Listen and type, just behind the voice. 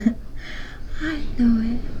I know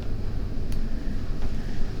it.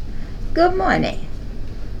 Good morning.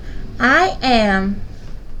 I am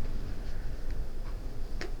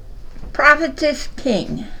Prophetess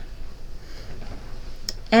King,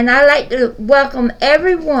 and I'd like to welcome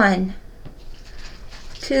everyone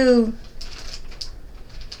to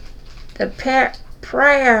the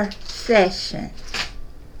prayer session.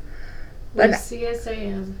 With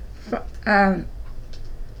CSAM.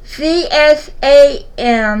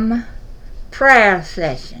 CSAM prayer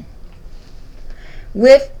session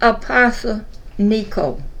with Apostle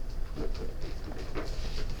Nico.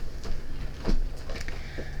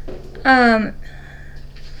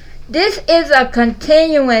 This is a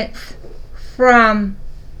continuance from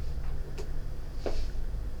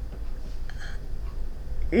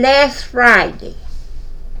last Friday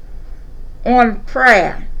on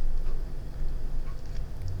prayer.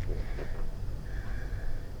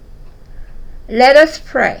 Let us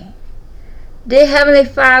pray. Dear Heavenly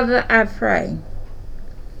Father, I pray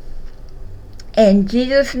in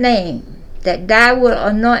Jesus' name that Thou will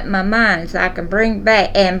anoint my mind so I can bring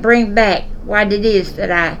back what it is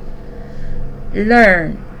that I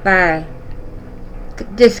learned by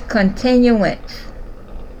this continuance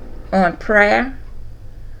on prayer.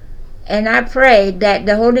 And I pray that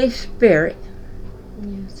the Holy Spirit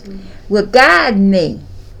will guide me,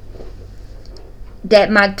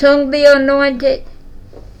 that my tongue be anointed,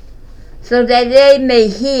 so that they may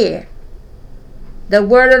hear the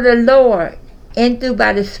word of the Lord in through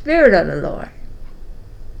by the Spirit of the Lord.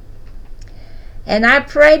 And I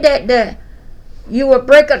pray that you will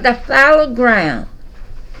break up the fallow ground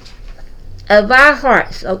of our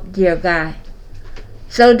hearts, oh dear God,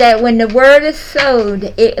 so that when the word is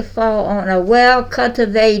sowed, it fall on a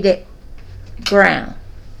well-cultivated ground.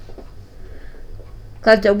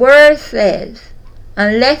 Because the word says,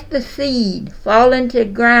 unless the seed fall into the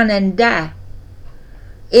ground and die,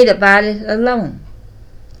 it abideth alone.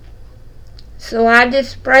 So I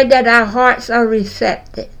just pray that our hearts are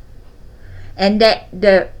receptive, and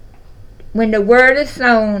that when the word is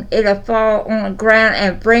sown, it'll fall on the ground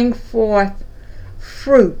and bring forth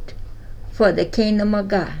fruit for the kingdom of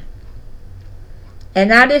God.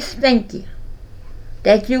 And I just thank you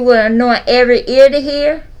that you will anoint every ear to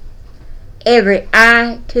hear, every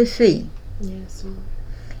eye to see. Yes, Lord.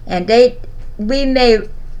 And we may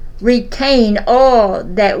retain all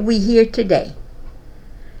that we hear today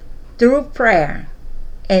through prayer.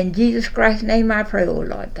 In Jesus Christ's name I pray, O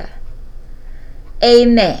Lord God.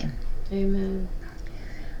 Amen. Amen.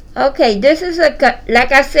 Okay, this is,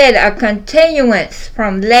 like I said, a continuance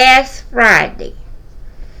from last Friday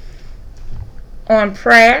on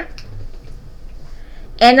prayer.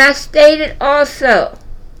 And I stated also,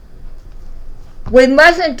 we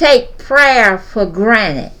mustn't take prayer for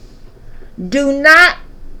granted. Do not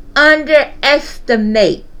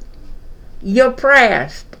underestimate your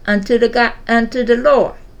prayers unto the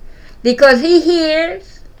Lord, because He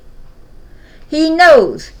hears, He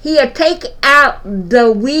knows. He'll take out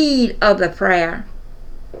the weed of the prayer,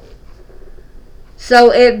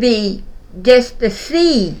 so it be just the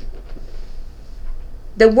seed,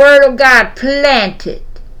 the Word of God planted,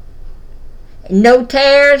 no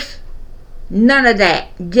tares, none of that,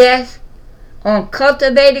 just on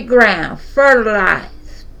cultivated ground,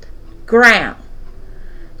 fertilized ground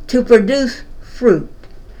to produce fruit.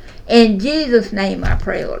 In Jesus' name I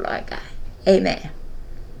pray, O Lord God. Amen.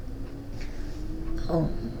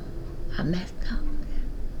 Oh, I messed up.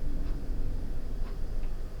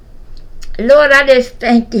 Lord, I just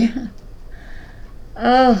thank you.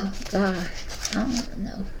 Oh, gosh, I don't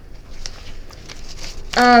know.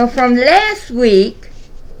 From last week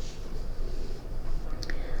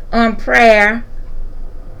on prayer,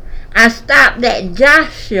 I stopped at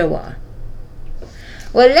Joshua.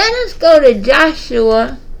 Well, let us go to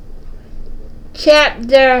Joshua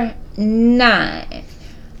chapter 9.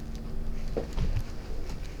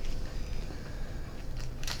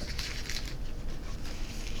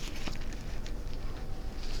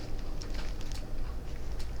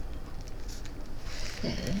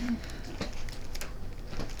 Seven,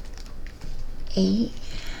 8,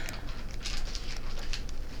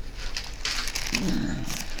 9.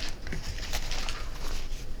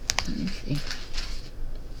 Let me see.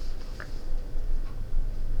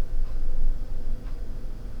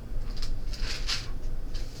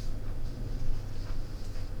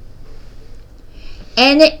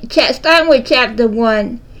 And starting with chapter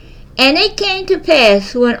 1, and it came to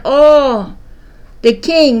pass when all the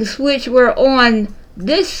kings which were on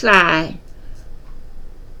this side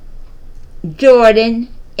Jordan,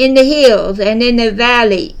 in the hills and in the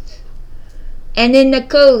valleys, and in the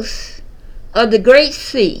coasts of the great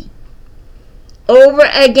sea, over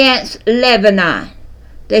against Lebanon,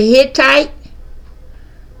 the Hittite,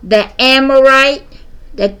 the Amorite,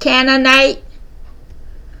 the Canaanite,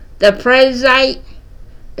 the Perizzite,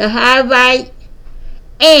 the Hivite,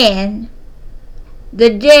 and the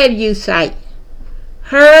Jebusite,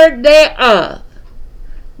 heard thereof,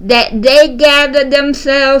 that they gathered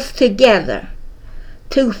themselves together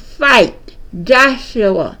to fight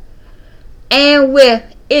Joshua and with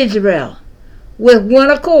Israel with one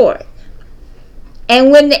accord.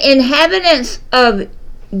 And when the inhabitants of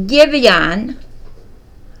Gibeon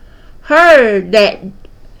heard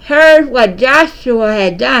what Joshua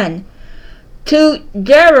had done to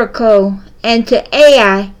Jericho and to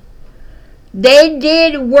Ai, they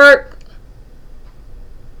did work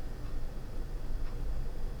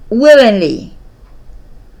willingly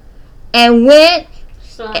and went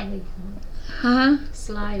Slyly.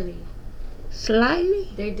 Slyly. Slyly?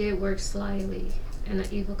 They did work slyly in an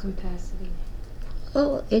evil capacity.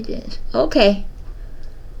 Oh, it is. Okay.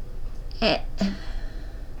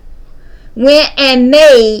 Went and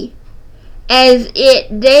made as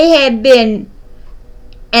it they had been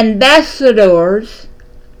ambassadors,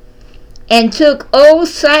 and took old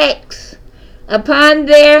sacks upon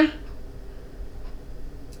their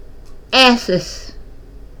asses,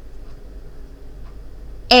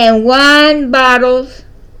 and wine bottles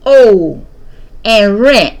old and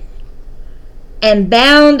rent, and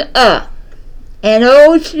bound up, and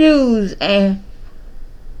old shoes and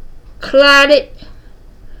clotted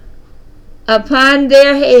upon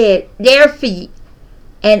their feet,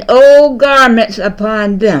 and old garments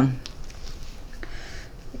upon them.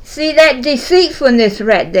 See that deceitfulness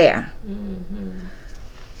right there. Mm-hmm.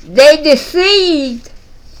 They deceived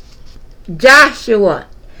Joshua,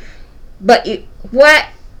 but what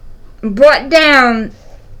brought down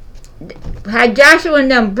how Joshua and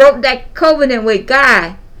them broke that covenant with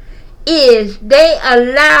God is they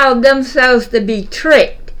allowed themselves to be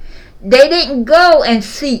tricked. They didn't go and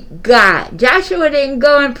seek God. Joshua didn't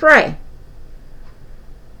go and pray.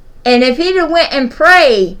 And if he'd have went and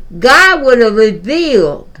prayed, God would have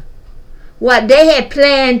revealed what they had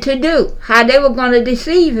planned to do, how they were going to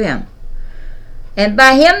deceive him. And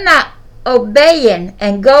by him not obeying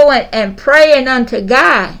and going and praying unto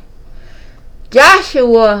God,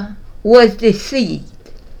 Joshua was deceived.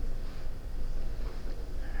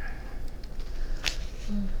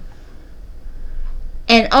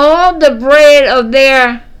 And all the bread of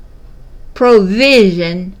their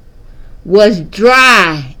provision was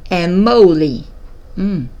dry and moldy.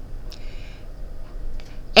 And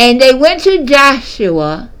they went to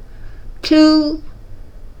Joshua to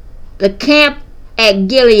the camp at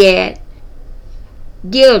Gilgad,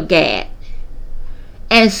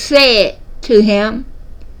 and said to him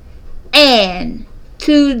and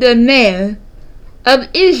to the men of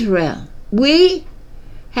Israel, we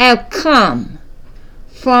have come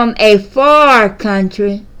from a far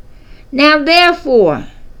country. Now therefore,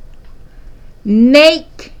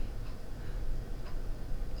 make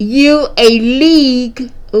you a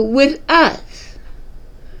league with us.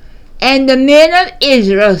 And the men of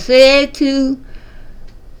Israel said to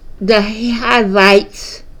the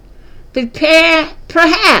Hivites,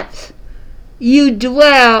 perhaps you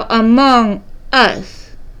dwell among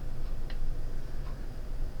us,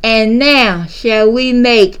 and now shall we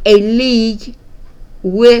make a league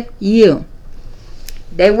with you.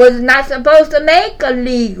 They was not supposed to make a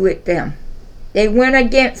league with them. They went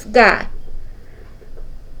against God,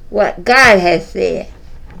 what God has said.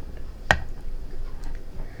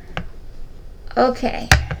 Okay.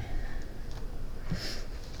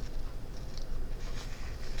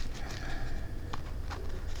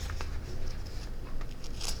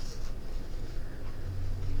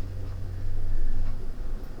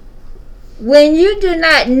 When you do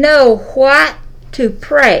not know what to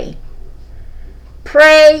pray,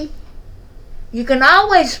 you can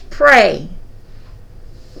always pray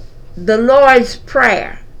the Lord's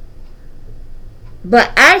Prayer.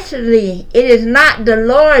 But actually, it is not the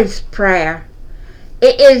Lord's Prayer.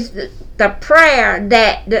 It is the prayer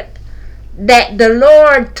that the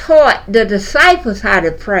Lord taught the disciples how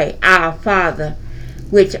to pray. Our Father,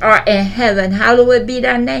 which art in heaven, hallowed be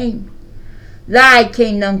thy name. Thy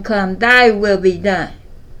kingdom come, thy will be done.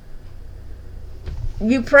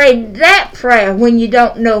 You pray that prayer when you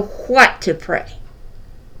don't know what to pray.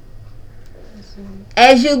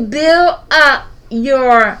 As you build up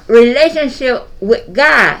your relationship with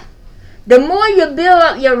God, the more you build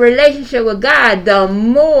up your relationship with God, the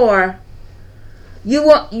more you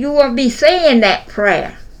won't be saying that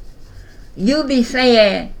prayer. You'll be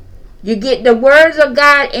saying, you get the words of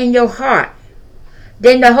God in your heart.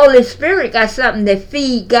 then the Holy Spirit got something to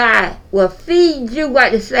feed God. Will feed you what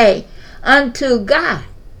to say unto God.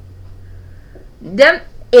 The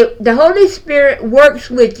Holy Spirit works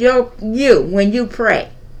with you when you pray,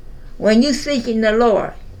 when you seeking the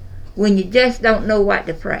Lord, when you just don't know what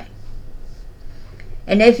to pray.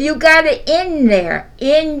 And if you got it in there,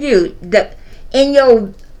 in you, in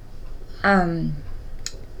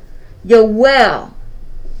your well,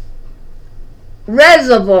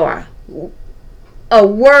 reservoir of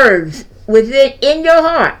words in your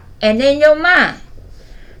heart and in your mind,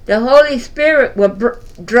 the Holy Spirit will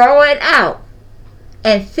draw it out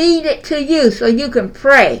and feed it to you so you can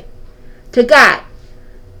pray to God.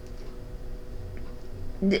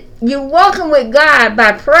 You're walking with God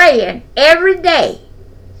by praying every day.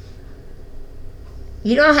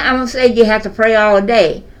 You don't have, I'm going to say you have to pray all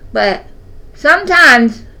day, but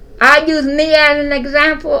sometimes I use me as an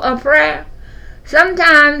example of prayer.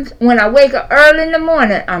 Sometimes when I wake up early in the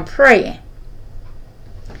morning, I'm praying.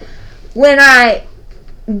 When I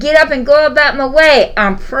get up and go about my way,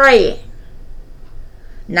 I'm praying.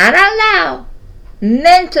 Not out loud.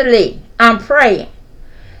 Mentally, I'm praying.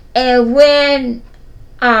 And when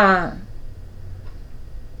at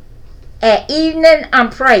evening, I'm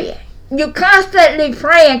praying. You're constantly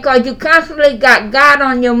praying because you constantly got God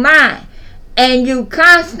on your mind. And you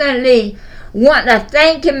constantly want to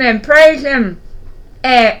thank Him and praise Him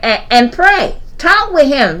and pray. Talk with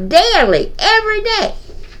Him daily, every day.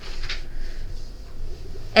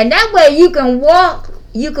 And that way you can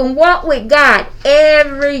walk with God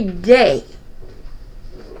every day.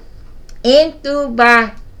 In through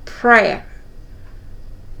by prayer.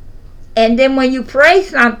 And then when you pray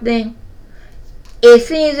something, it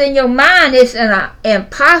seems in your mind it's an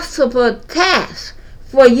impossible task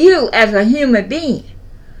for you as a human being.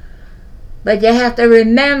 But you have to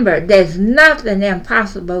remember there's nothing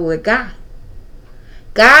impossible with God.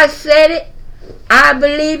 God said it, I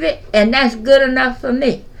believe it, and that's good enough for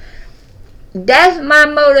me. That's my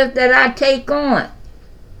motive that I take on.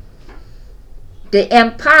 The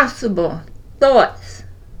impossible thoughts.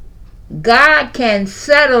 God can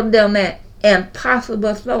settle them in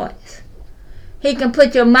impossible thoughts. He can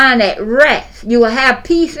put your mind at rest. You will have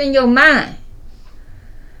peace in your mind,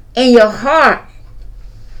 in your heart,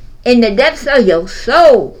 in the depths of your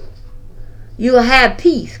soul. You will have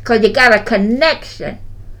peace because you got a connection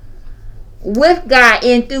with God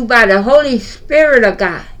in through by the Holy Spirit of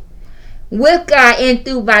God. With God in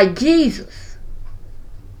through by Jesus.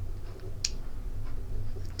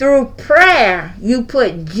 Through prayer, you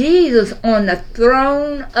put Jesus on the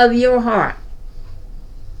throne of your heart.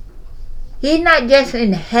 He's not just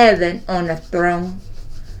in heaven on the throne.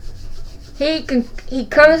 He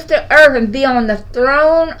comes to earth and be on the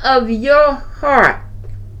throne of your heart.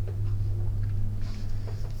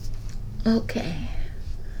 Okay.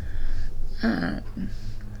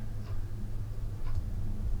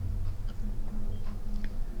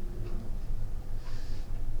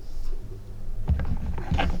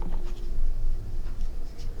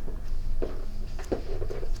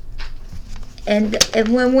 And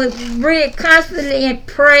when we're constantly in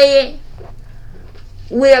praying,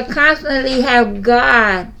 we'll constantly have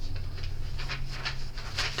God.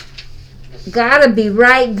 God will be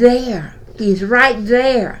right there. He's right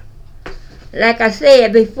there. Like I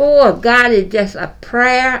said before, God is just a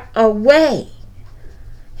prayer away.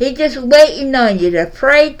 He's just waiting on you to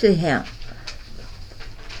pray to Him.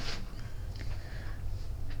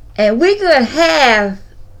 And we could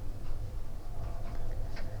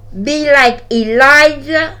be like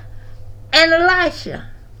Elijah and Elisha.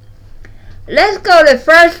 Let's go to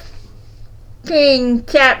 1 Kings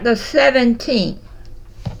chapter 17.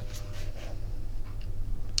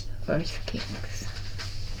 1 Kings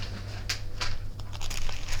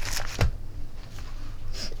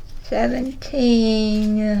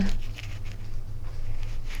 17.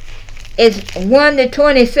 It's 1 to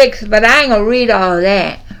 26, but I ain't going to read all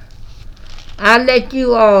that. I'll let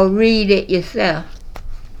you all read it yourself.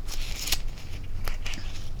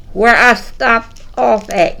 Where I stopped off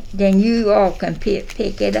at, then you all can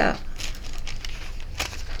pick it up.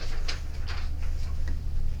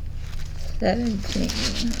 17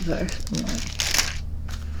 verse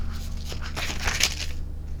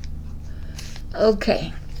 1.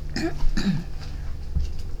 Okay.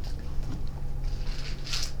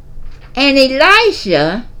 And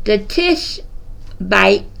Elisha the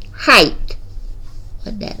Tishbite,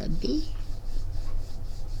 what that'll be?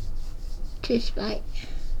 Tishbite.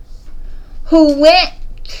 Who went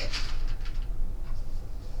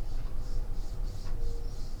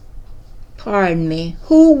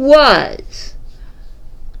who was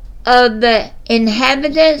of the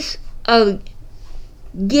inhabitants of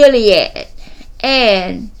Gilead,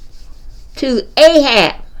 and to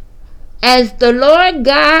Ahab, as the Lord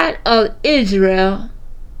God of Israel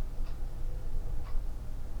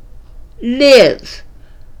lives,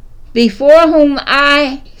 before whom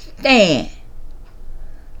I stand,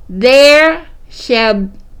 there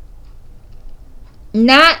shall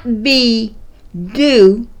not be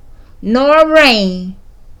dew nor rain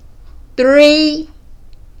 3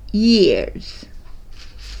 years.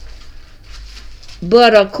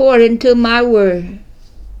 But according to my word,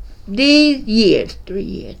 these years, 3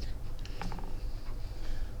 years.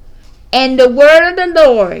 And the word of the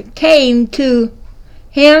Lord came to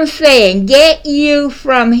him, saying, Get you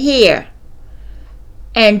from here,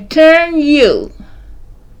 and turn you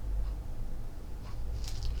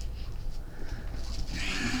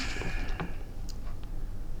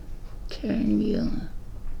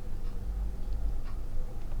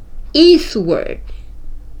eastward,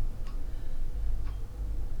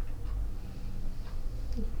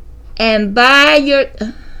 and hide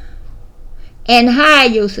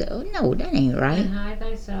yourself. No, that ain't right. And hide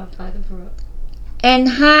thyself by the brook. And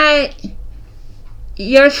hide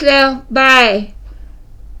yourself by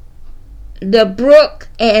the brook,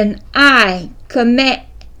 and I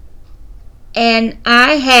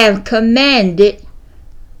have commanded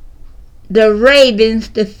the ravens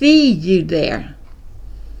to feed you there.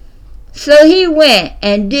 So he went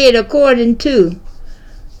and did according to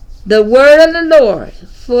the word of the Lord,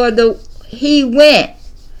 he went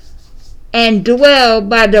and dwelled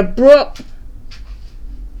by the brook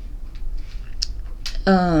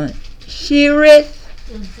Cherith,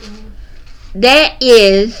 that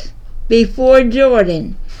is before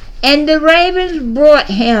Jordan. And the ravens brought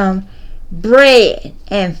him bread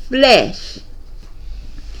and flesh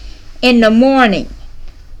in the morning,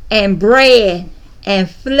 and bread and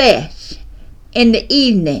flesh in the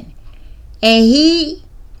evening, and he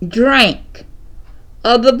drank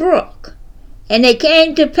of the brook. And it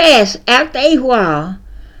came to pass after a while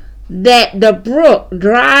that the brook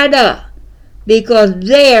dried up, because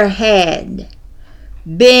there had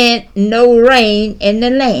been no rain in the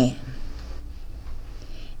land.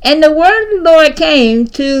 And the word of the Lord came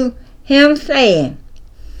to him, saying,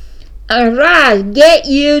 Arise, get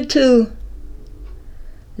you to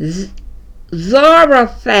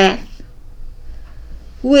Zarephath,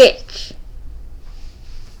 which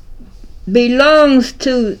belongs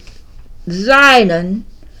to Zidon,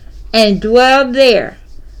 and dwell there.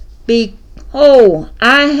 Behold,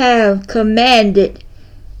 I have commanded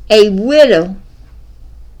a widow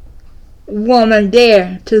woman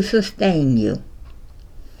there to sustain you.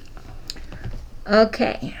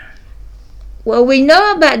 Okay. Well, we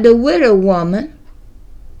know about the widow woman,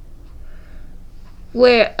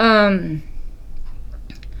 where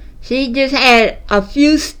she just had a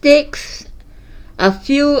few sticks, a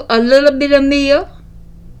little bit of meal.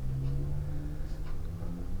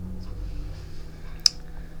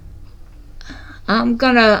 I'm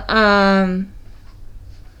gonna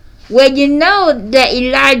well, you know that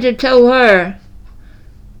Elijah told her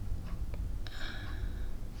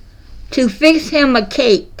to fix him a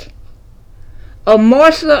cake, a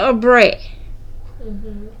morsel of bread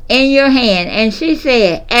in your hand. And she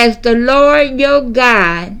said, As the Lord your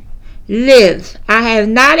God lives, I have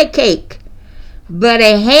not a cake, but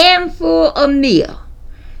a handful of meal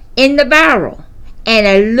in the barrel, and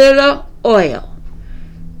a little oil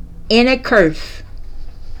in a cruse.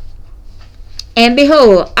 And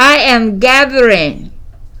behold, I am gathering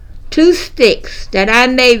 2 sticks, that I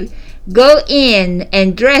may go in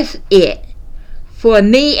and dress it for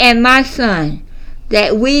me and my son,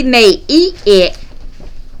 that we may eat it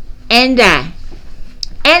and die.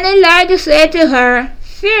 And Elijah said to her,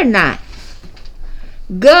 Fear not.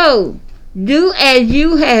 Go, do as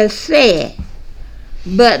you have said,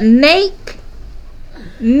 but make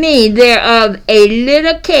me thereof a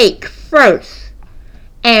little cake first,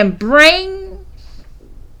 and bring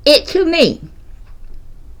it to me,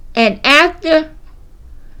 and after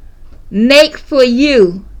make for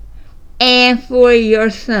you and for your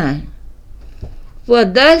son. For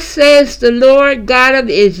thus says the Lord God of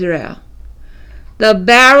Israel, the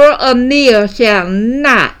barrel of meal shall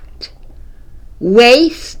not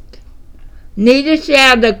waste, neither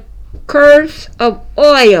shall the cruse of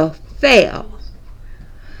oil fail,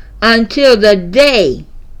 until the day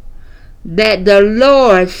that the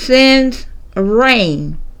Lord sends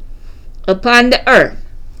rain upon the earth.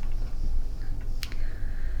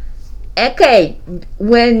 Okay,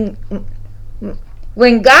 when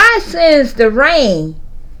God sends the rain,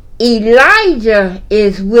 Elijah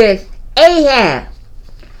is with Ahab,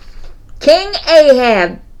 King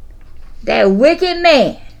Ahab, that wicked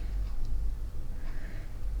man.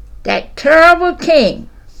 that terrible king.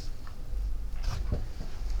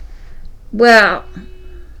 Well,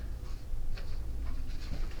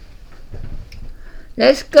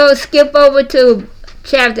 let's go skip over to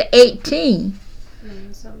chapter 18.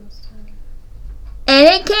 And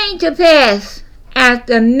it came to pass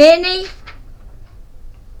after many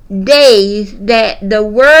days that the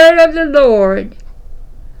word of the Lord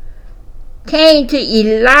came to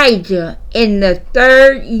Elijah in the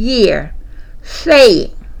 3rd year,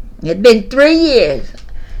 saying, it had been 3 years.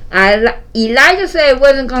 Elijah said it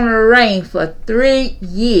wasn't going to rain for 3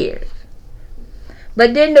 years.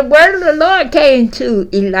 But then the word of the Lord came to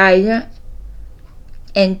Elijah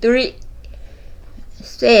in the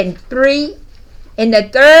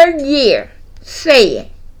 3rd year, saying,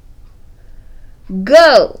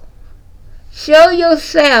 go, show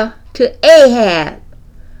yourself to Ahab,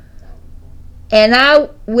 and I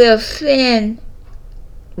will send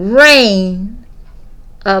rain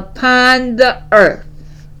upon the earth.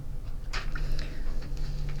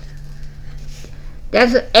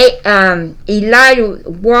 That's Elijah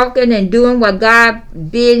walking and doing what God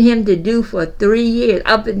bid him to do for 3 years,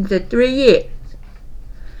 up into 3 years.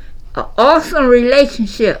 An awesome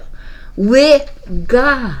relationship with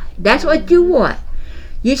God. That's what you want.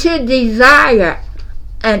 You should desire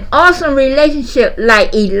an awesome relationship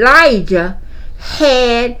like Elijah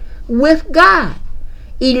had with God.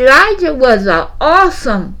 Elijah was an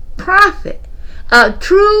awesome prophet, a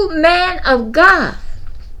true man of God,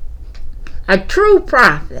 a true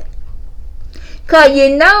prophet. Because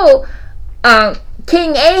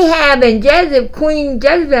King Ahab and Queen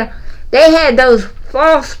Jezebel, they had those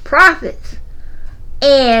false prophets.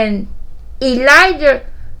 And Elijah,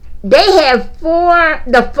 they had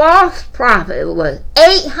the false prophet was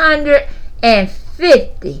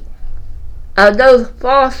 850 of those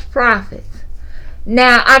false prophets.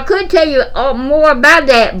 Now, I could tell you more about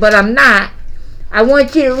that, but I'm not. I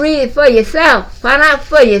want you to read it for yourself. Find out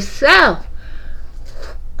for yourself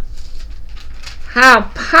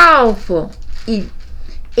how powerful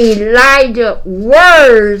Elijah's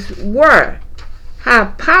words were.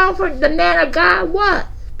 How powerful the man of God was.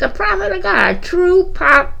 The prophet of God. A true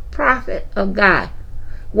prophet of God.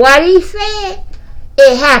 What he said,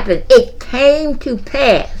 it happened. It came to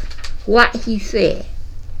pass what he said.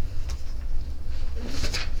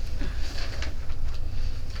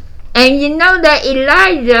 And you know that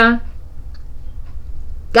Elijah,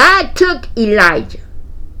 God took Elijah,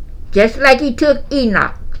 just like he took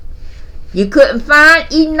Enoch. You couldn't find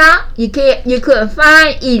Enoch, you couldn't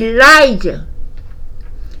find Elijah.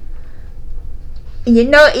 You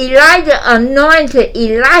know, Elijah anointed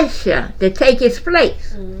Elisha to take his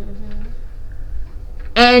place. Mm-hmm.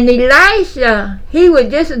 And Elisha, he was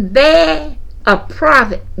just as bad a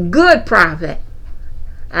prophet, good prophet,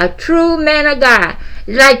 a true man of God,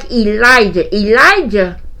 like Elijah.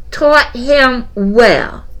 Elijah taught him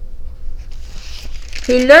well.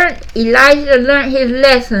 Elijah learned his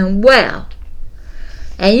lesson well.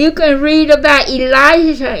 And you can read about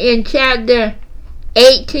Elijah in chapter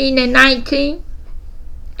 18 and 19,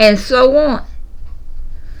 and so on.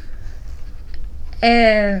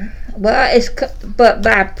 And, but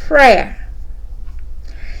by prayer.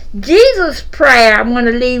 Jesus' prayer, I'm going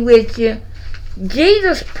to leave with you.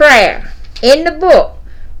 Jesus' prayer in the book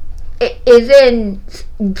is in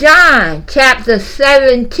John chapter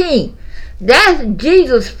 17. That's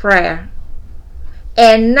Jesus' prayer,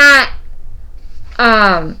 and not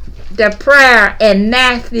the prayer in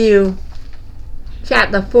Matthew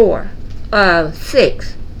chapter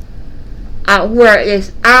 6, where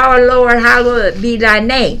it's our Lord, hallowed be thy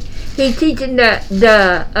name. He's teaching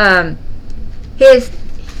his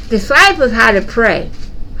disciples how to pray,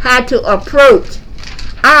 how to approach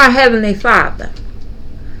our Heavenly Father.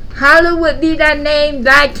 Hallowed be thy name,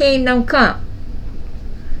 thy kingdom come.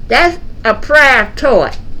 That's a prayer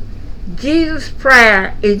taught. Jesus'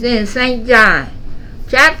 prayer is in St. John,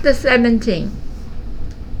 chapter 17.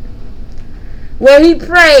 Where he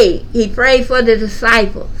prayed for the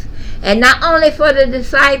disciples. And not only for the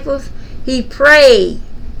disciples, he prayed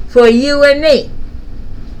for you and me.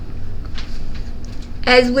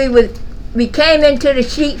 As we came into the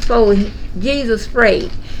sheepfold, Jesus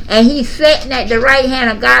prayed. And he's sitting at the right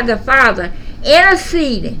hand of God the Father,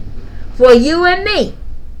 interceding for you and me.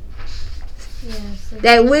 Yes,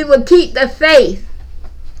 that we will keep the faith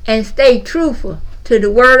and stay truthful to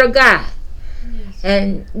the Word of God. Yes.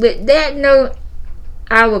 And with that note,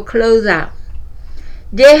 I will close out.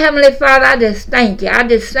 Dear Heavenly Father, I just thank you. I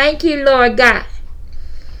just thank you, Lord God,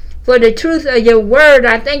 for the truth of your Word.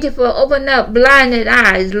 I thank you for opening up blinded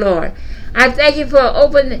eyes, Lord. I thank you for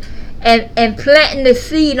opening and planting the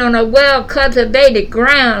seed on a well-cultivated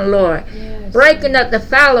ground, Lord. Yes, Breaking up the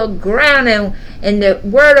fallow ground, and the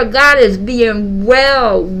word of God is being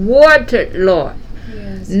well watered, Lord.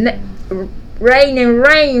 Yes, Raining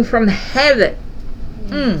rain from heaven.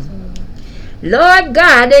 yes, Lord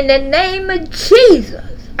God, in the name of Jesus,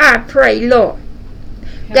 I pray, Lord,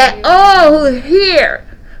 that all who hear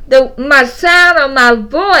my sound of my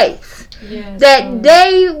voice, yes, that Lord.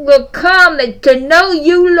 they will come to know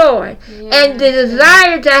you, Lord, and Yes,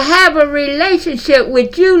 desire to have a relationship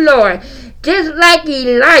with you, Lord, just like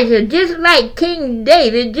Elijah, just like King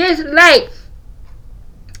David, just like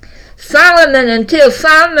Solomon until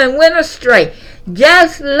Solomon went astray,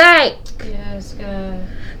 just like Yes, God.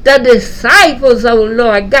 the disciples, oh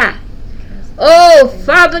Lord God. Oh,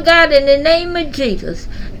 Father God, in the name of Jesus,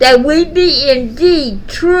 that we be indeed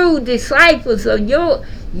true disciples of your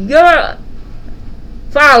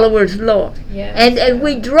followers, Lord. Yes, And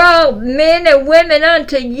we draw men and women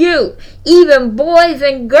unto you, even boys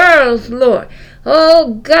and girls, Lord.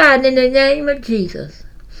 Oh, God, in the name of Jesus,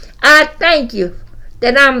 I thank you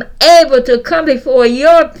that I'm able to come before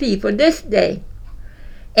your people this day.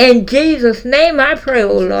 In Jesus' name I pray,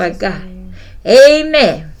 oh Lord God.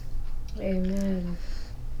 Amen. Amen.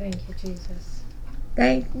 Thank you, Jesus.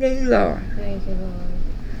 Thank you, Lord. Thank you, Lord.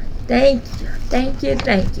 Thank you. Thank you.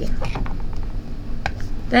 Thank you.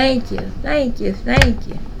 Thank you. Thank you. Thank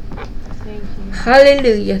you. Thank you.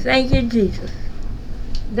 Hallelujah. Thank you, Jesus.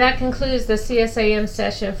 That concludes the CSAM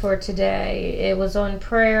session for today. It was on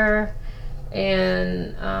prayer,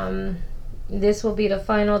 and this will be the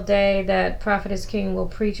final day that Prophetess King will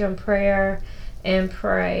preach on prayer and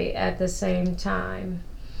pray at the same time.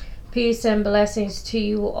 Peace and blessings to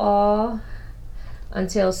you all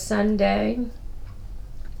until Sunday,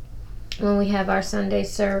 when we have our Sunday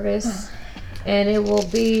service, and it will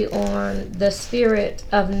be on the spirit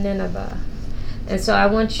of Nineveh. And so I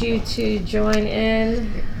want you to join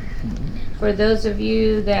in. For those of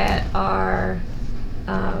you that are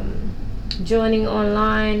joining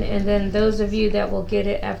online, and then those of you that will get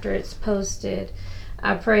it after it's posted,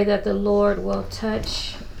 I pray that the Lord will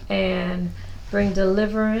touch and bring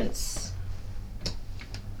deliverance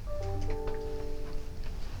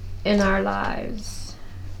in our lives,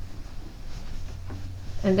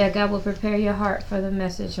 and that God will prepare your heart for the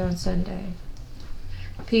message on Sunday.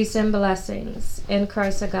 Peace and blessings in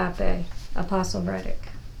Christ Agape. Apostle Braddock.